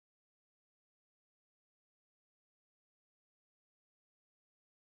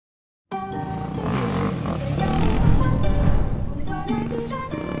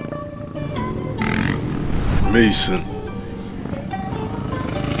Mason.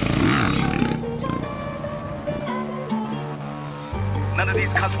 None of these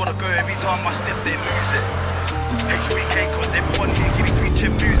cunts wanna go every time I step, they lose it. HBK, cause everyone here give me sweet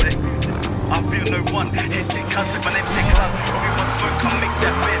chin music. I feel no one, hit the cunts if my name take club. Everyone smoke, come make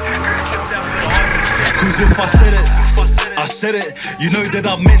that bit. Cause if I said it, I said it, you know that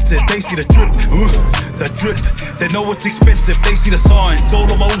I meant it. They see the drip, the drip. They know it's expensive, they see the signs. All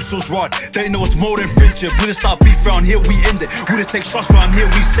of my usos right, they know it's more than friendship. We just start beef round here, we end it. We just take shots round here,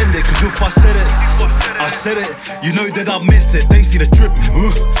 we send it. Cause if I said it, I said it, you know that I meant it. They see the drip,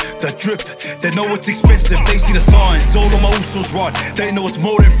 the drip. They know it's expensive, they see the signs. All of my usos right, they know it's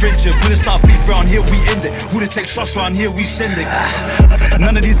more than friendship. We just start beef round here, we end it. We just take shots round here, we send it.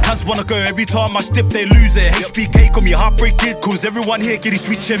 None of these cunts wanna go, every time I step they lose it. HBK call me heartbreak kid, cause everyone here getting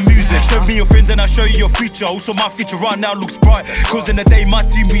sweet chin music. Show me your friends and I'll show you your future. Also my future right now looks bright, cause in the day my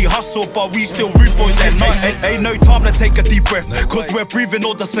team we hustle, but we still rude boys at night. Ain't no time to take a deep breath, cause we're breathing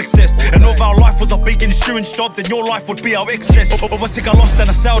all the success. And if our life was a big insurance job, then your life would be our excess. Overtake a loss, then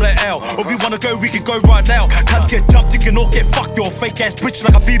I sell that out. If we wanna go, we can go right now. Cunts get jumped, you can all get fucked. You're a fake ass bitch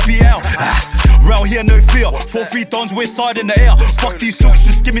like a BBL. Round here no fear, 4-3 dons, west side in the air. Fuck these suits,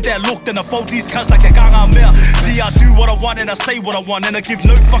 just give me that look, then I fold these cunts like a gang I'm there. See, I do what I want and I say what I want, and I give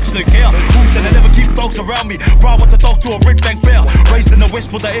no fucks, no care. Who said I never keep dogs around me? Bro, I want to talk to a red bank bear. Raised in the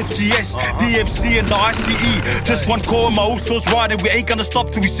west with the FGS, DFC and the ICE. Just one call and my usos right, and we ain't gonna stop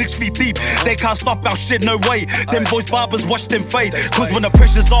till we 6 feet deep. They can't stop our shit, no way. Them boys barbers, watch them fade. Cause when the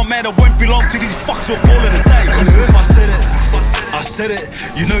pressure's on, man, it won't belong to these fucks who'll call it a day. Cause if I said it, I said it,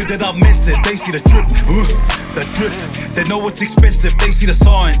 you know that I meant it. They see the drip, the drip. They know it's expensive, they see the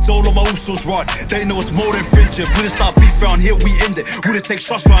signs. All of my usos right, they know it's more than friendship. We just start beef round here, we end it. We just take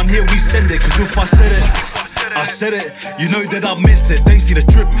shots round here, we send it. Cause if I said it, I said it, you know that I meant it. They see the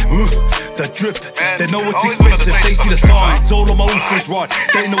drip, the drip. They know it's expensive, they see the signs. All of my usos right,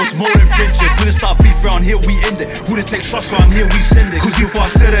 they know it's more than friendship. We just start beef round here, we end it. We just take shots round here, we send it. Cause if I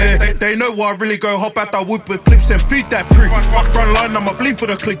said it, they know I really go hop out that wood with clips and feed that prick. Front line, I'ma bleed for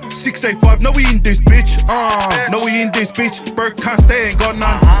the click. 685, no we in this bitch. No we in this bitch. Bird cunts, they ain't got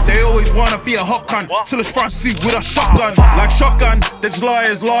none. They always wanna be a hot cunt till it's front seat with a shotgun. Like shotgun, they just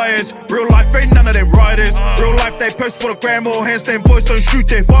liars, liars. Real life ain't none of them riders. Real life they post for the gram, all hands, them boys don't shoot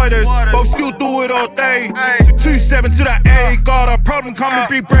their fighters. But still do it all day. 2-7 to that A. Got a problem, come and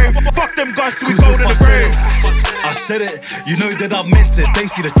be brave. Fuck them guys till we go to the grave. I said it, you know that I meant it. They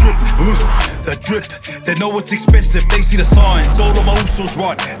see the drip, the drip. They know it's expensive, they see the signs. All of my usos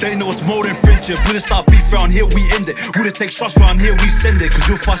right, they know it's more than friendship. We just start beef round here, we end it. We just take shots round here, we send it. Cause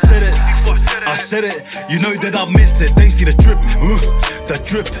if I said it, I said it, you know that I meant it. They see the drip, the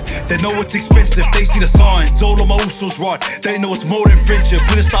drip. They know it's expensive, they see the signs. All of my usos right, they know it's more than friendship.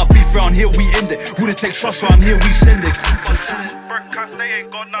 We just start beef round here, we end it. We just take shots round here, we send it. Cause they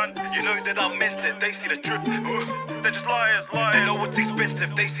ain't got none. You know that I meant it, they see the drip. They're just liars, liars. They know it's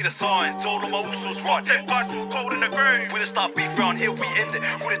expensive, they see the signs. All of my usos right. Them guys too cold in the grave. We just start beef round here, we end it.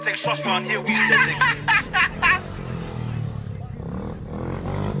 We just take shots round here, we send it.